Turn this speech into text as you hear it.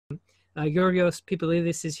Georgios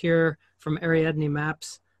Pipelidis is here from Ariadne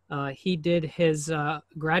Maps. He did his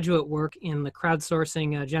graduate work in the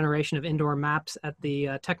crowdsourcing generation of indoor maps at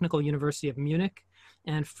the Technical University of Munich.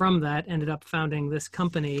 And from that ended up founding this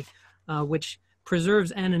company, which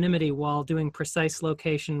preserves anonymity while doing precise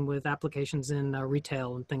location with applications in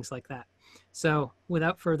retail and things like that. So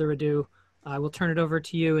without further ado, I will turn it over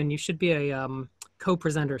to you, and you should be a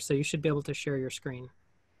co-presenter, so you should be able to share your screen.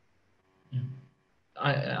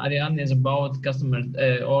 Ariadne is about customer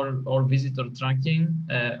or visitor tracking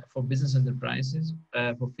for business enterprises,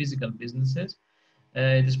 for physical businesses.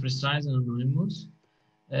 It is precise and anonymous.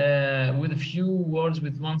 With a few words,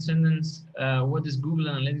 with one sentence, what is Google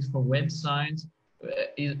Analytics for websites?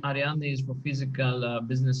 Ariadne is for physical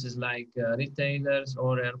businesses like retailers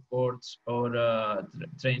or airports or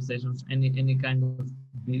train stations, any kind of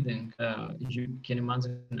building you can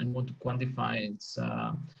imagine and want to quantify its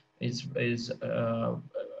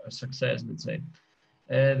success, let's say.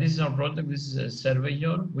 This is our product. This is a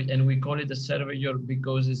surveyor, and we call it a surveyor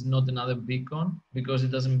because it's not another beacon, because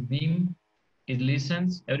it doesn't beam. It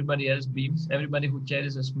listens. Everybody else beams. Everybody who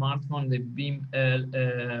carries a smartphone, they beam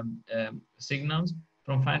signals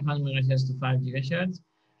from 500 megahertz to 5 gigahertz.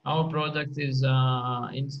 Our product is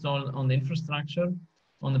installed on the infrastructure,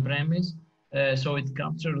 on the premise, so it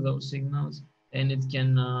captures those signals and it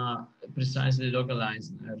can precisely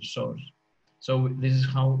localize their source. So this is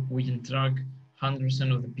how we can track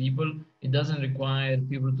 100% of the people. It doesn't require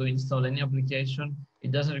people to install any application.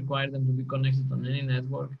 It doesn't require them to be connected on any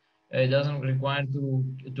network. It doesn't require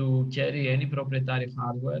to carry any proprietary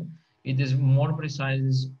hardware. It is more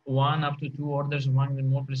precise, 1 up to 2 orders of magnitude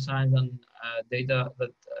more precise than data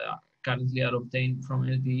that currently are obtained from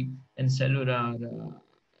LTE and cellular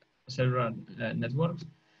networks.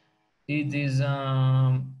 It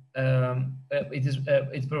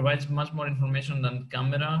provides much more information than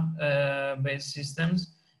camera-based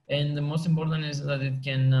systems, and the most important is that it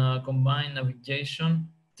can combine navigation,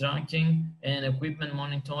 tracking, and equipment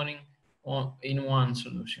monitoring in one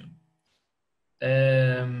solution.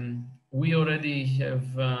 We already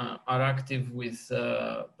are active with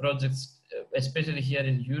projects, especially here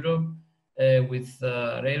in Europe, with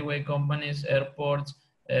railway companies, airports,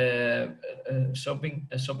 shopping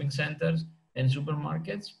centers, and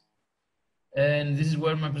supermarkets. And this is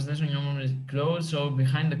where my presentation normally is closed. So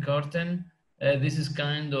behind the curtain, this is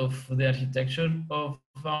kind of the architecture of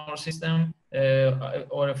our system,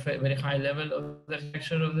 or a very high level of the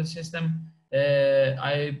architecture of the system.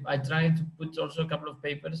 I tried to put also a couple of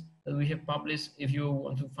papers that we have published. If you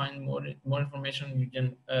want to find more information, you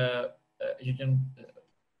can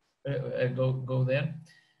go there.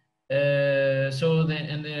 So the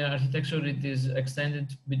architecture, it is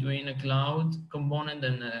extended between a cloud component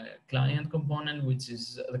and a client component, which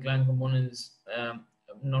is the client component is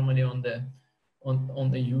normally on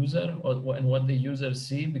the user and what the user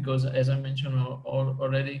see, because as I mentioned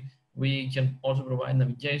already, we can also provide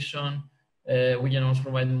navigation. We can also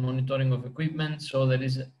provide monitoring of equipment. So there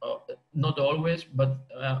is not always, but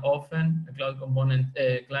often a cloud component,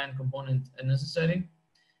 a client component necessary.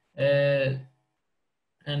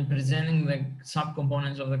 And presenting the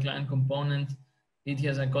subcomponents of the client component, it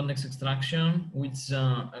has a context extraction, which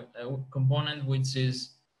a component which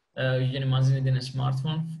is, you can imagine it in a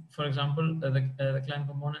smartphone, for example, the client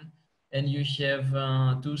component, and you have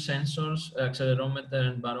 2 sensors, accelerometer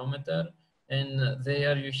and barometer, and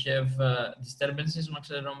there you have disturbances on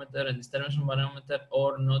accelerometer and disturbances on barometer,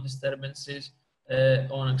 or no disturbances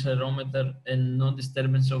on accelerometer and no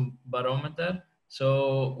disturbance of barometer.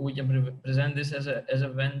 So we can present this as a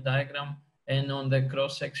Venn diagram, and on the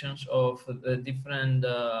cross sections of the different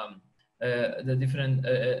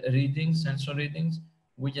readings, sensor readings,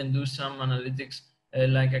 we can do some analytics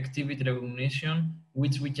like activity recognition,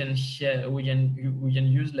 which we can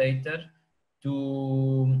use later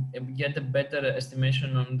to get a better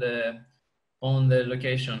estimation on the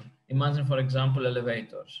location. Imagine, for example,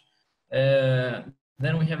 elevators.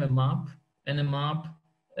 Then we have a map, and a map,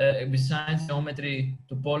 besides geometry,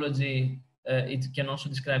 topology, it can also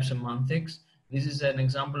describe semantics. This is an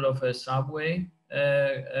example of a subway,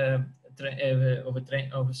 of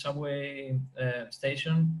a subway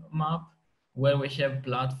station map, where we have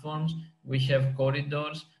platforms, we have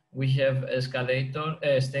corridors, we have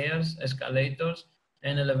stairs, escalators,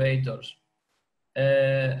 and elevators.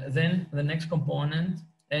 Then the next component,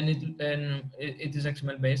 and it is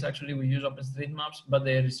XML based. Actually, we use OpenStreetMaps, but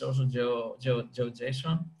there is also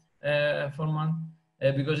GeoJSON format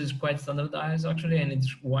because it's quite standardized actually, and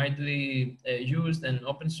it's widely used and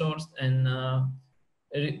open sourced, and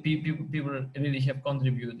people really have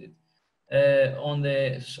contributed.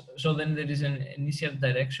 So then there is an initial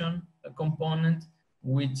direction component,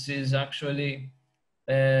 which is actually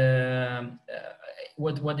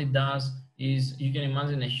what it does is you can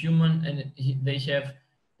imagine a human and they have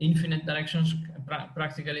infinite directions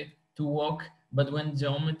practically to walk, but when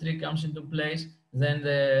geometry comes into place, then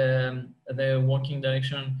the walking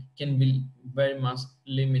direction can be very much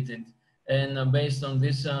limited. And based on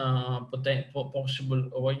this possible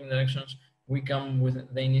walking directions, we come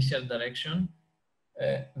with the initial direction.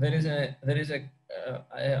 There is a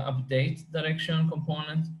update direction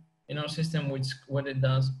component in our system, which what it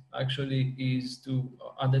does actually is to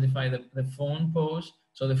identify the phone pose,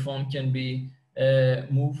 so the phone can be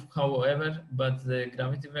moved however, but the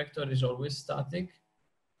gravity vector is always static.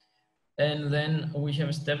 And then we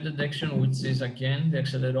have step detection, which is again the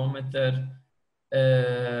accelerometer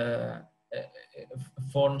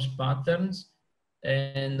forms patterns,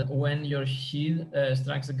 and when your heel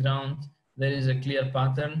strikes the ground, there is a clear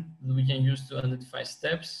pattern that we can use to identify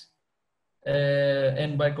steps.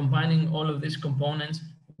 And by combining all of these components,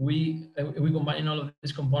 we combine all of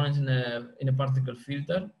these components in a particle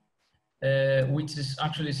filter, which is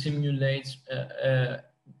actually simulates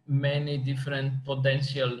many different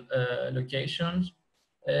potential locations,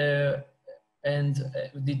 and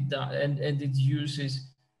it uses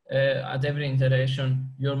at every iteration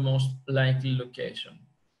your most likely location.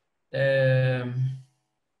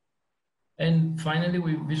 And finally,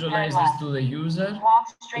 we visualize this to the user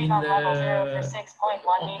in the,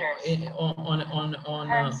 on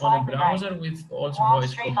a browser with also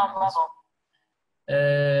voice commands.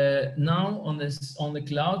 Now on the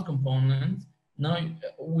cloud component, now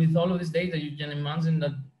with all of this data, you can imagine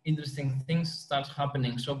that interesting things start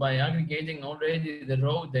happening. So by aggregating already the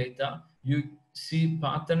raw data, you see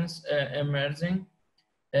patterns emerging.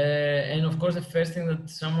 And of course, the first thing that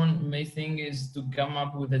someone may think is to come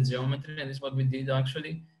up with a geometry, and this is what we did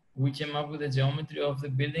actually. We came up with a geometry of the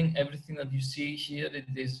building. Everything that you see here, it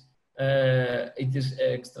is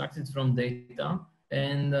extracted from data.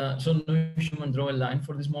 And so no human draw a line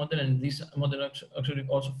for this model, and this model actually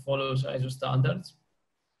also follows ISO standards.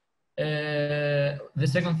 The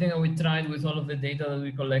second thing that we tried with all of the data that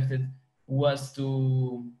we collected was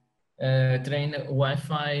to train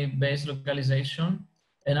Wi-Fi based localization.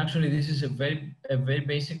 And actually, this is a very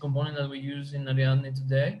basic component that we use in Ariadne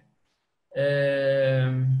today.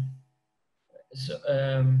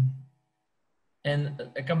 And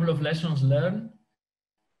a couple of lessons learned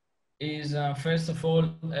is first of all,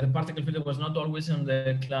 the particle filter was not always on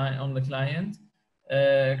the client.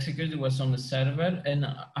 Executed was on the server, and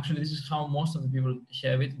actually this is how most of the people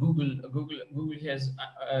have it. Google has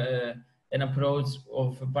an approach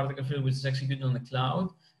of a particle filter which is executed on the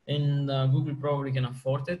cloud, and Google probably can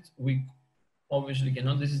afford it. We obviously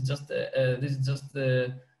cannot. This is just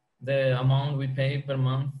the amount we pay per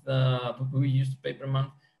month. We used to pay per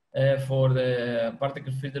month for the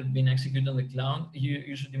particle filter being executed on the cloud.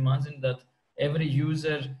 You should imagine that every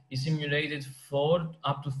user is simulated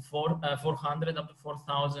up to 400 up to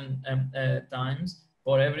 4,000 times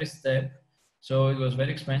for every step. So it was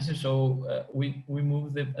very expensive. So we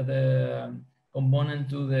moved the component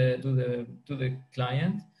to the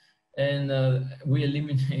client, and we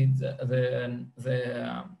eliminate the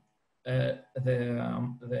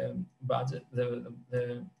budget,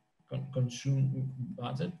 the consume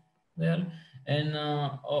budget there, and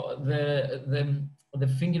the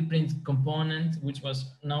fingerprint component, which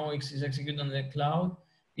was now is executed on the cloud.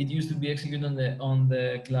 It used to be executed on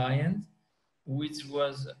the client, which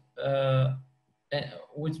was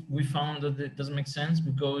which we found that it doesn't make sense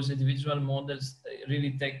because individual models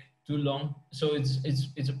really take too long. So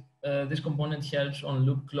this component helps on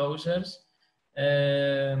loop closures.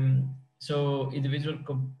 So individual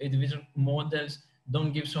models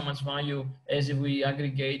don't give so much value as if we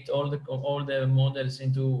aggregate all the models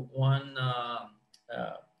into one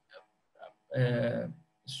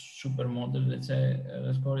super model. Let's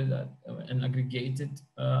call it that, an aggregated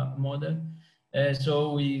model.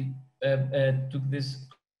 So we took this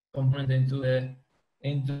component into the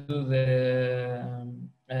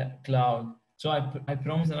cloud. So I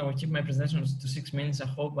promise that I will keep my presentation to 6 minutes. I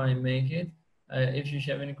hope I make it. If you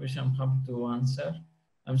have any question, I'm happy to answer.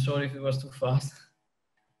 I'm sorry if it was too fast.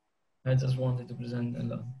 I just wanted to present a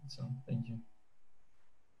lot. So thank you.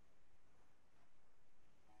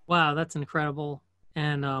 Wow, that's incredible.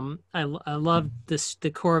 And I love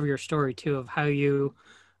the core of your story too, of how you,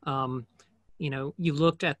 you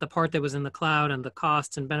looked at the part that was in the cloud and the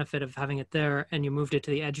costs and benefit of having it there, and you moved it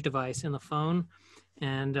to the edge device in the phone.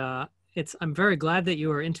 And I'm very glad that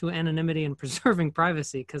you are into anonymity and preserving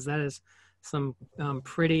privacy, because that is some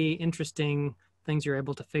pretty interesting things you're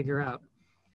able to figure out.